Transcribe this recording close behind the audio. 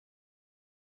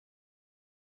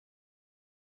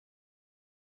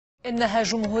إنها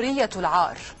جمهورية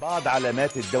العار. بعض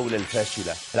علامات الدولة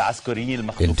الفاشلة العسكريين In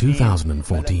المخطوفين.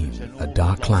 2014, a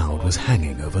dark cloud was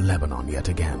hanging over Lebanon yet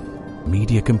again.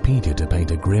 Media competed to paint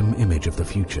a grim image of the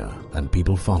future, and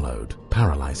people followed,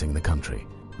 paralyzing the country.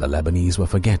 The Lebanese were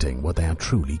forgetting what they are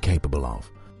truly capable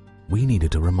of. We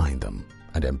needed to remind them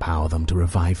and empower them to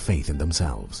revive faith in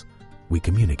themselves. We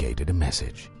communicated a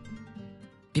message.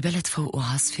 ببلد فوقه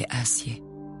عاصفة قاسية،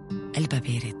 قلبها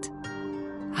بارد،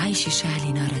 عايشة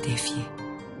شعلة نارها دافية.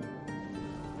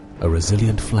 A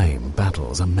resilient flame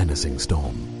battles a menacing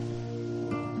storm.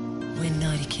 وين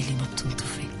نارك اللي ما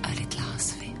بتنطفي؟ قالت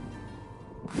العاصفة.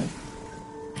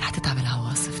 رح تتعب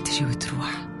العواصف تجي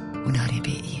وتروح، وناري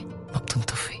باقية ما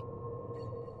بتنطفي.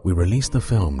 We released the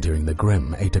film during the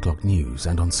grim 8 o'clock news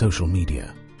and on social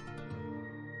media.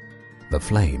 The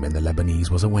flame in the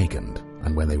Lebanese was awakened,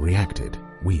 and when they reacted,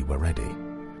 we were ready.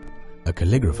 A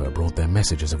calligrapher brought their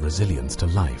messages of resilience to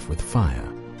life with fire,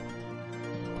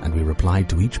 and we replied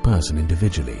to each person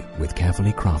individually with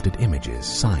carefully crafted images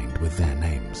signed with their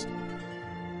names.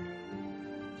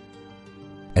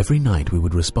 Every night we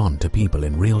would respond to people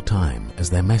in real time as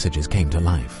their messages came to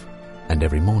life, and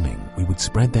every morning we would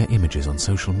spread their images on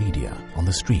social media, on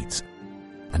the streets,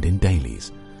 and in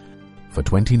dailies. For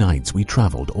 20 nights we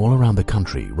traveled all around the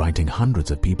country writing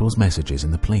hundreds of people's messages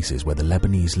in the places where the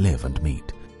Lebanese live and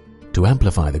meet. To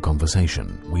amplify the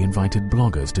conversation, we invited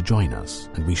bloggers to join us,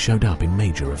 and we showed up in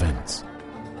major events.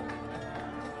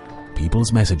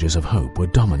 People's messages of hope were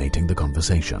dominating the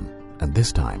conversation, and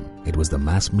this time it was the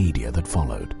mass media that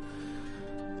followed.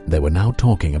 They were now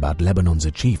talking about Lebanon's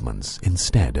achievements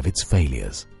instead of its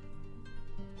failures.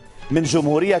 من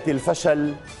جمهورية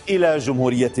الفشل إلى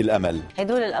جمهورية الأمل.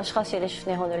 هدول الأشخاص اللي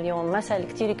شفناهم اليوم مثل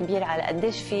كتير كبير على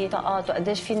قديش في طاقات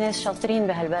وقديش في ناس شاطرين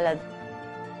بهالبلد.